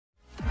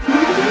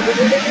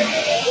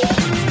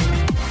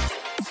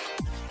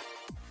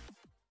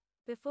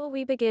Before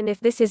we begin, if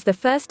this is the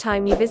first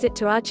time you visit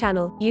to our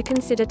channel, you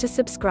consider to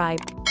subscribe.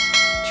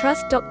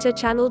 Trust Doctor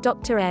Channel.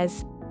 Dr.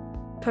 Ez.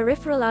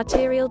 Peripheral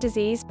arterial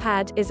disease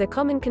 (PAD) is a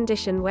common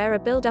condition where a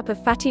buildup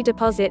of fatty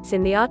deposits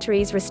in the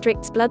arteries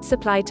restricts blood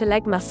supply to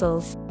leg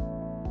muscles.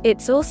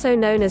 It's also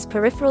known as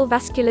peripheral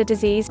vascular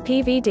disease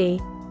 (PVD).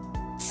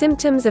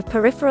 Symptoms of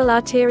peripheral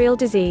arterial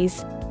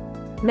disease.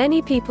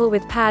 Many people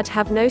with PAD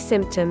have no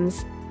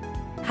symptoms.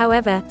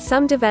 However,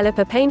 some develop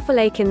a painful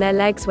ache in their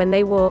legs when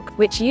they walk,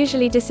 which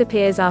usually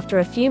disappears after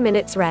a few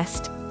minutes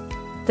rest.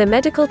 The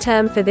medical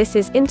term for this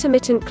is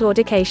intermittent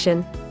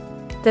claudication.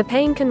 The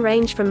pain can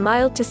range from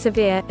mild to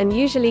severe, and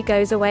usually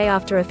goes away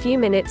after a few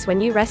minutes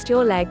when you rest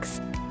your legs.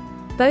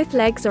 Both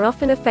legs are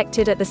often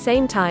affected at the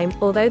same time,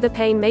 although the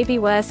pain may be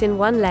worse in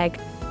one leg.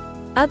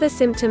 Other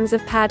symptoms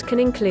of PAD can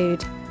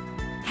include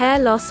hair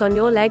loss on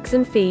your legs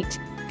and feet,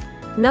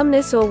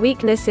 numbness or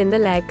weakness in the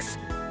legs,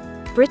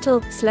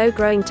 brittle,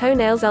 slow-growing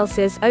toenails,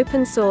 ulcers,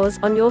 open sores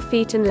on your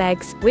feet and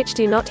legs, which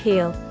do not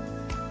heal,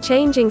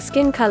 changing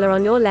skin color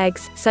on your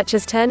legs, such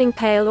as turning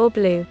pale or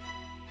blue,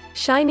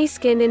 shiny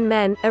skin in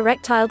men,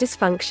 erectile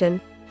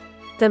dysfunction,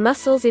 the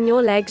muscles in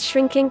your legs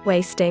shrinking,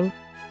 wasting.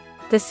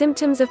 The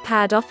symptoms of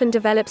PAD often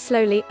develop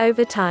slowly,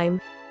 over time.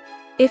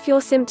 If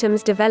your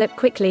symptoms develop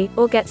quickly,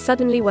 or get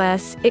suddenly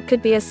worse, it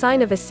could be a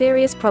sign of a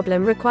serious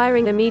problem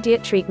requiring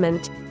immediate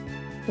treatment.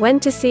 When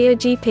to see a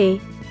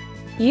GP?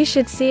 You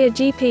should see a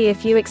GP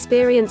if you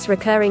experience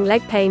recurring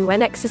leg pain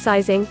when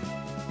exercising.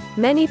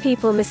 Many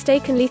people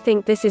mistakenly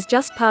think this is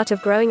just part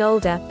of growing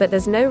older, but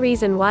there's no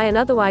reason why an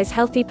otherwise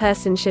healthy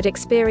person should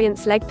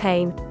experience leg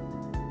pain.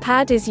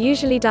 PAD is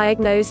usually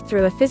diagnosed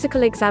through a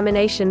physical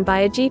examination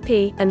by a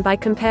GP, and by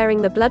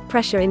comparing the blood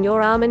pressure in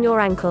your arm and your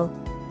ankle.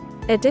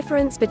 A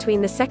difference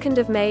between the 2nd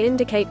of May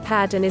indicate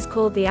PAD and is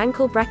called the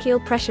Ankle Brachial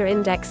Pressure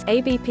Index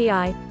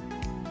 (ABPI).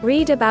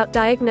 Read about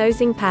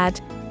diagnosing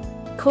PAD.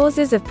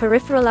 Causes of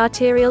peripheral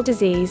arterial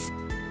disease.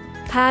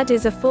 PAD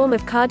is a form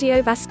of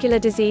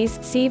cardiovascular disease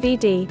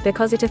 (CVD)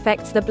 because it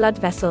affects the blood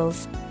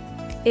vessels.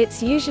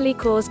 It's usually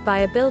caused by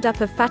a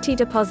buildup of fatty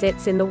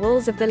deposits in the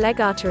walls of the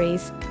leg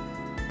arteries.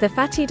 The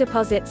fatty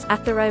deposits,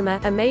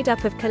 atheroma, are made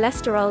up of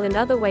cholesterol and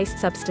other waste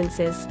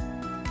substances.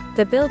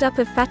 The buildup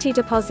of fatty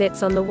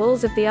deposits on the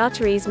walls of the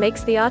arteries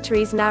makes the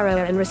arteries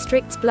narrower and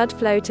restricts blood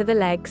flow to the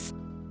legs.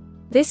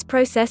 This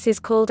process is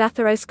called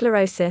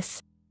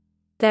atherosclerosis.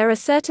 There are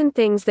certain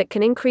things that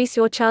can increase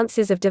your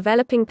chances of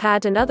developing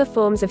PAD and other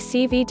forms of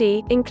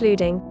CVD,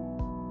 including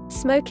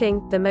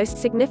smoking, the most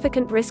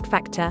significant risk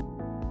factor,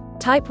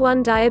 type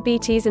 1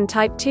 diabetes and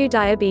type 2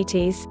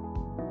 diabetes,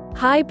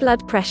 high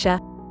blood pressure,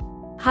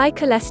 high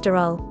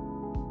cholesterol,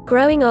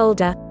 growing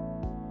older.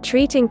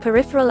 Treating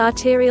peripheral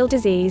arterial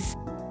disease.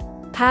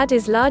 PAD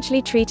is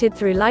largely treated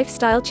through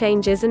lifestyle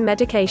changes and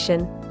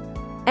medication.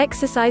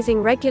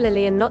 Exercising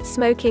regularly and not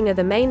smoking are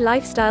the main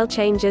lifestyle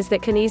changes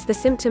that can ease the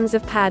symptoms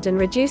of PAD and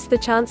reduce the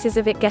chances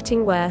of it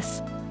getting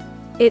worse.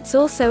 It's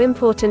also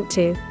important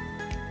to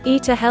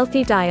eat a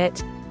healthy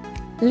diet,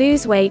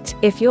 lose weight,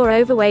 if you're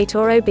overweight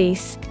or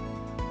obese,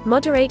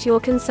 moderate your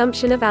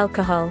consumption of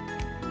alcohol,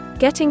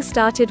 getting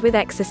started with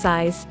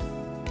exercise.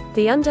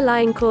 The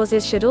underlying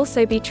causes should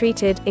also be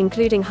treated,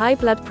 including high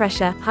blood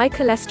pressure, high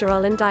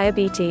cholesterol and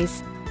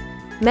diabetes.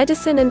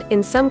 Medicine and,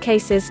 in some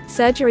cases,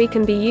 surgery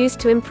can be used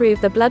to improve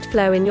the blood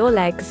flow in your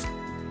legs.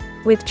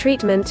 With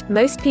treatment,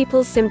 most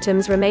people's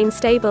symptoms remain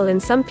stable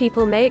and some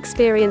people may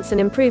experience an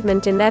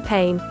improvement in their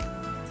pain.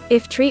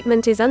 If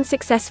treatment is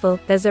unsuccessful,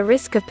 there's a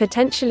risk of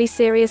potentially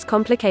serious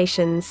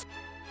complications.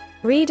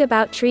 Read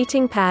about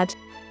treating PAD.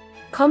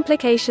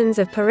 Complications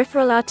of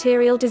peripheral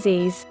arterial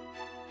disease.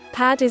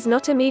 PAD is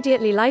not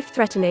immediately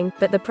life-threatening,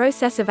 but the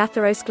process of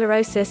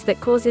atherosclerosis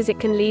that causes it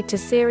can lead to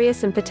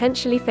serious and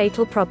potentially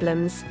fatal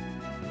problems.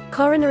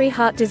 Coronary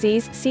heart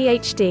disease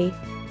 (CHD).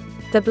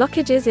 The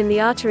blockages in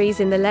the arteries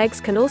in the legs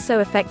can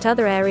also affect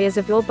other areas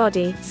of your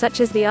body,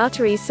 such as the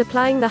arteries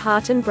supplying the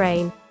heart and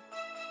brain.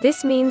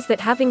 This means that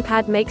having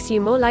PAD makes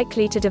you more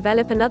likely to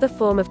develop another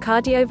form of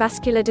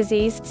cardiovascular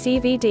disease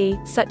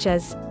 (CVD), such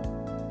as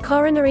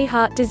coronary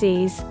heart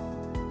disease,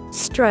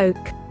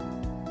 stroke,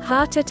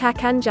 heart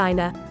attack,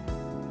 angina,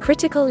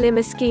 critical limb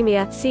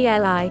ischemia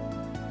 (CLI).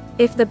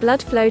 If the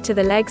blood flow to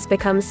the legs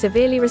becomes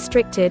severely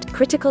restricted,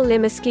 critical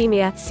limb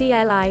ischemia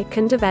 (CLI)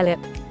 can develop.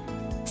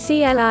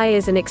 CLI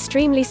is an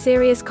extremely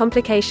serious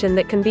complication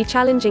that can be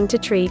challenging to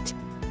treat.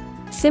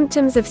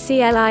 Symptoms of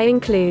CLI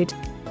include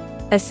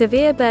a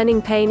severe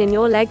burning pain in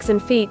your legs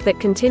and feet that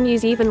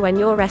continues even when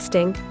you're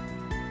resting,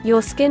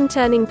 your skin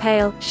turning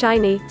pale,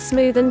 shiny,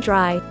 smooth and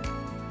dry,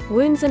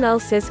 wounds and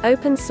ulcers,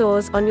 open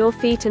sores on your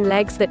feet and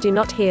legs that do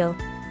not heal,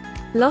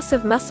 loss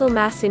of muscle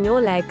mass in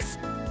your legs,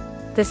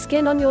 the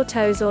skin on your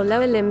toes or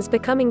lower limbs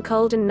becoming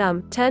cold and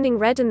numb, turning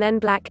red and then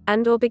black,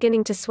 and/or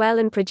beginning to swell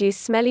and produce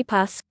smelly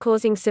pus,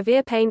 causing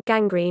severe pain,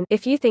 gangrene.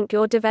 If you think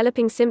you're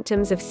developing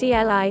symptoms of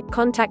CLI,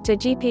 contact a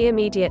GP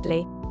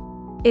immediately.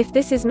 If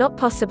this is not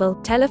possible,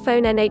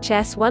 telephone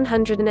NHS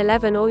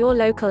 111 or your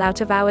local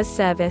out-of-hours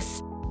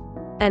service.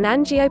 An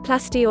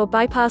angioplasty or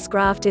bypass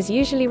graft is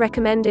usually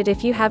recommended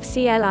if you have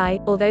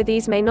CLI, although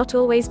these may not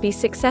always be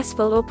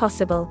successful or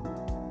possible.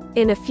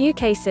 In a few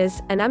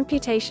cases, an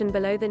amputation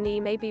below the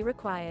knee may be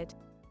required.